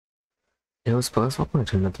It was supposed to welcome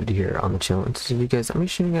to another video here on the channel. And to you guys, I'm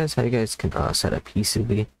showing you guys how you guys can set up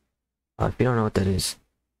HeSuVi. If you don't know what that is,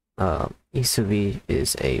 HeSuVi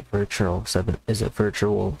is a virtual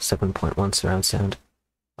 7.1 surround sound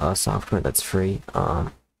software that's free.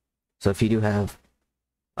 So if you do have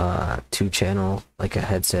two channel, like a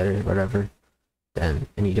headset or whatever, then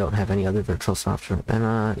and you don't have any other virtual software,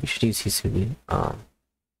 then you should use HeSuVi.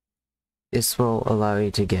 This will allow you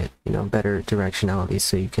to get, better directionality,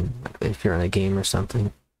 so you can, if you're in a game or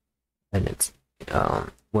something, and it's,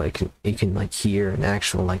 you can like hear an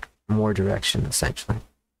actual, like, more direction, essentially.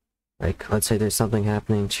 Like, let's say there's something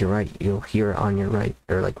happening to your right, you'll hear it on your right,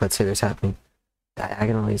 or like, let's say there's happening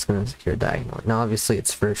diagonally, it's gonna hear diagonally. Now, obviously,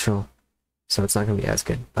 it's virtual, so it's not gonna be as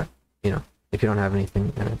good, but, if you don't have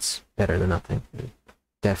anything, then it's better than nothing.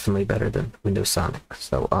 Definitely better than Windows Sonic.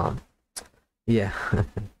 So, yeah.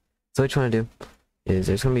 So what you want to do is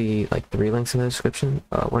there's going to be like 3 links in the description.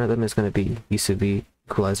 One of them is going to be HeSuVi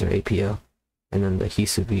EqualizerAPO, and then the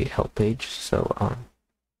HeSuVi help page. So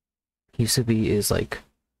HeSuVi is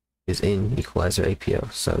in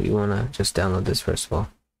EqualizerAPO, so you want to just download this first of all,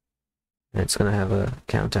 and it's going to have a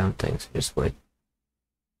countdown thing. So just wait.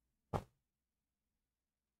 But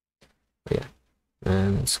yeah,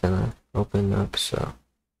 and it's going to open up. So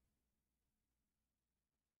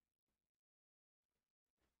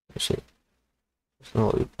actually, just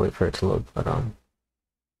gonna wait for it to load, but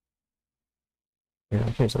yeah,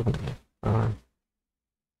 I can just open it here.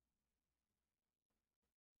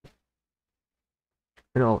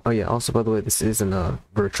 Oh yeah, also, by the way, this isn't a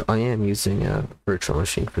virtual, I am using a virtual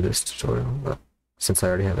machine for this tutorial, but since I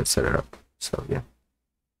already have it set it up, so yeah.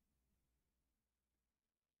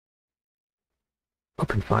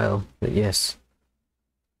 Open file, hit yes.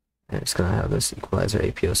 And it's gonna have this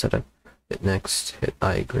EqualizerAPO set up. Hit next, hit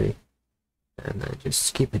I agree. And then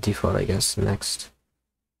just keep it default, I guess. Next.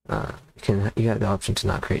 You have the option to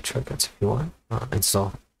not create shortcuts if you want.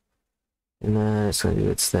 Install. And then it's gonna do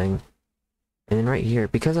its thing. And then right here,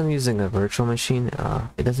 because I'm using a virtual machine,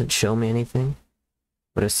 it doesn't show me anything.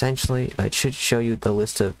 But essentially, it should show you the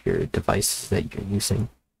list of your devices that you're using.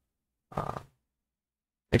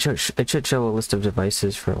 It should show a list of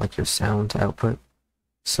devices for like your sound output.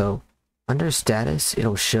 So under status,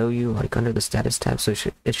 it'll show you, like, under the status tab, so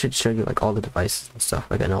it should show you like all the devices and stuff,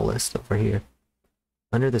 like in a list over here.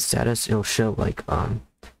 Under the status, it'll show like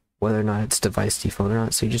whether or not it's device default or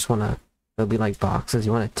not. So you just wanna, it'll be like boxes.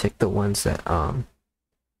 You wanna tick the ones that you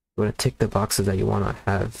wanna tick the boxes that you wanna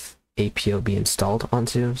have APO be installed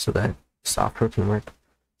onto, so that software can work.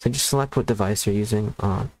 So just select what device you're using.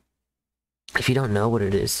 If you don't know what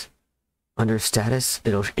it is, under status,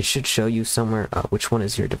 it should show you somewhere which one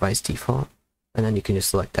is your device default, and then you can just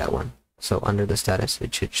select that one. So under the status,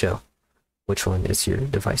 it should show which one is your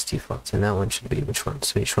device default, and that one should be which one.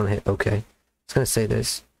 So you just want to hit OK. It's gonna say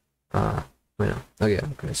this. Oh yeah,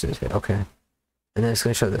 okay, so hit OK, and then it's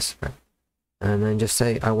gonna show this, right? And then just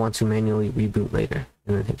say I want to manually reboot later,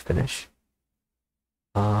 and then hit finish.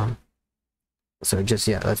 So just,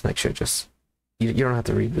 yeah, let's make sure just you don't have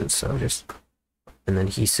to reboot, so just, and then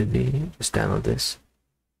HeSuVi, just download this.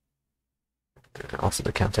 Also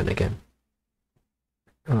the countdown again.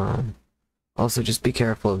 Also just be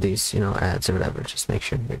careful of these, ads or whatever. Just make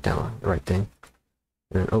sure you're downloading the right thing.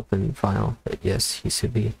 And then open file, hit yes,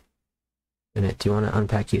 HeSuVi. And do you want to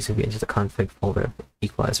unpack HeSuVi into the config folder of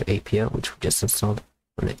EqualizerAPO, which we just installed?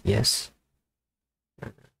 And hit yes.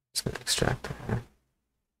 And it's gonna extract that.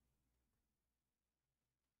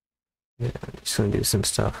 Yeah, I'm just gonna do some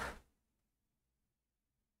stuff.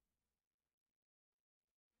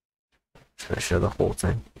 I'm trying to show the whole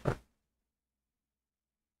thing. But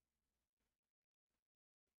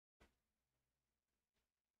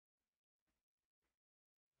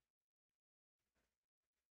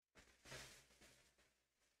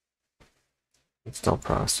install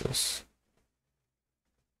process.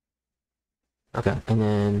 Okay, and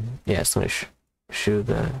then, yeah, it's gonna show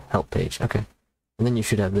the help page. Okay, and then you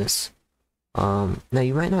should have this. Now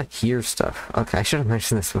you might not hear stuff. Okay, I should have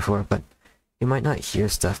mentioned this before, but you might not hear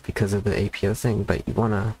stuff because of the APO thing, but you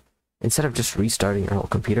wanna, instead of just restarting your whole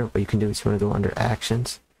computer, what you can do is you wanna go under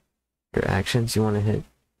actions. Your actions, you wanna hit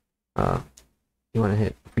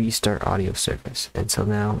restart audio service, and so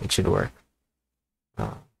now it should work.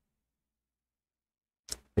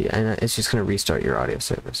 Yeah, and it's just gonna restart your audio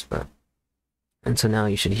service, and so now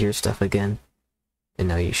you should hear stuff again, and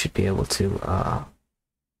now you should be able to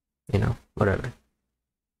whatever.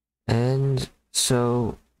 And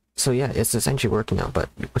so yeah, it's essentially working now. But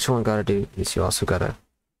what you gotta do is you also gotta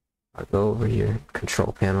go over your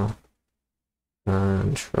control panel.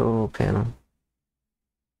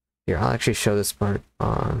 Here, I'll actually show this part.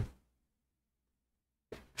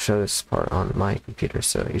 show this part on my computer.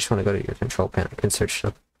 So you just want to go to your control panel. You can search it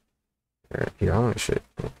up. Here, I'm gonna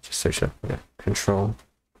just search up control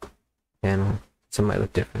panel. So it might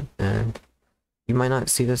look different, and you might not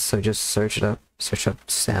see this. So just search it up. Search up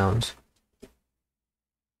sound.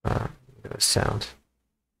 Sound.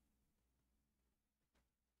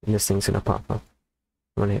 And this thing's gonna pop up.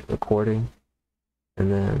 I'm gonna hit recording,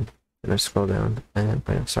 and then I'm gonna scroll down and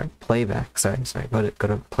playback. Sorry. Go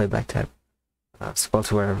to playback tab. Scroll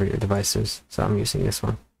to wherever your device is. So I'm using this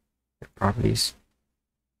one. Properties.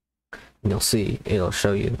 And you'll see it'll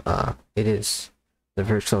show you. It is the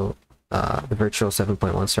virtual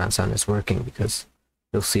 7.1 surround sound is working, because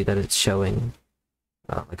you'll see that it's showing.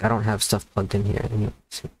 Like I don't have stuff plugged in here, and you'll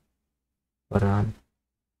see. But and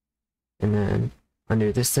then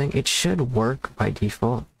under this thing, it should work by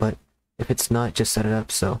default, but if it's not, just set it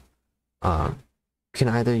up so you can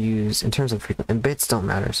either use, in terms of frequency, and bits don't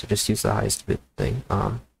matter, so just use the highest bit thing.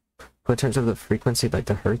 But in terms of the frequency, like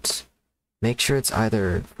the hertz, make sure it's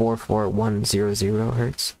either 44100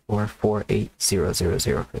 hertz or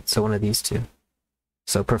 48000 hertz, so one of these two.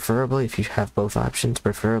 So preferably, if you have both options,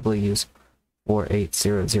 preferably use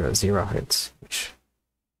 48000 hertz, which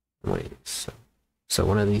I'm gonna use. So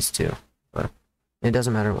one of these two, but it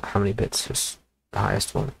doesn't matter how many bits, just the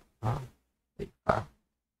highest one.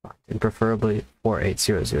 And preferably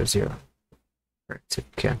 48000 hertz if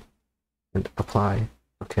you can. And apply.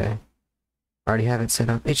 Okay. I already have it set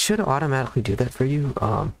up. It should automatically do that for you,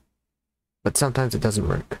 but sometimes it doesn't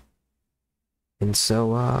work. And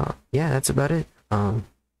so yeah, that's about it.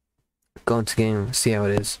 Go into game, see how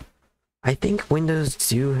it is. I think Windows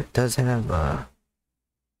does have I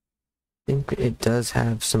think it does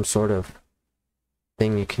have some sort of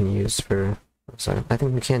thing you can use for. Sorry, I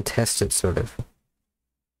think we can test it sort of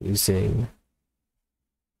using.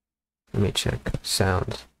 Let me check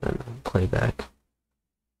sound and playback.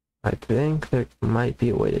 I think there might be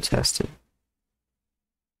a way to test it.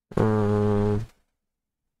 I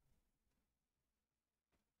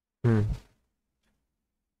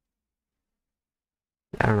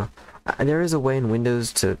don't know. There is a way in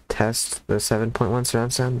Windows to test the 7.1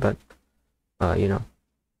 surround sound, but you know,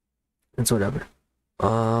 it's whatever.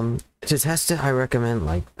 To test it, I recommend,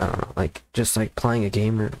 like, I don't know, like just like playing a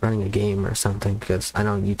game or running a game or something, because I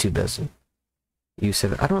know YouTube doesn't use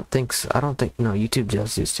it. I don't think no, YouTube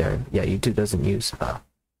does use stereo. Yeah, YouTube doesn't use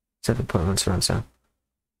 7.1 surround sound.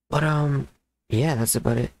 But yeah, that's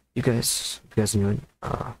about it. You guys enjoyed, if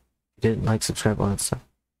you didn't, like, subscribe, all that stuff.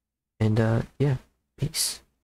 And yeah, peace.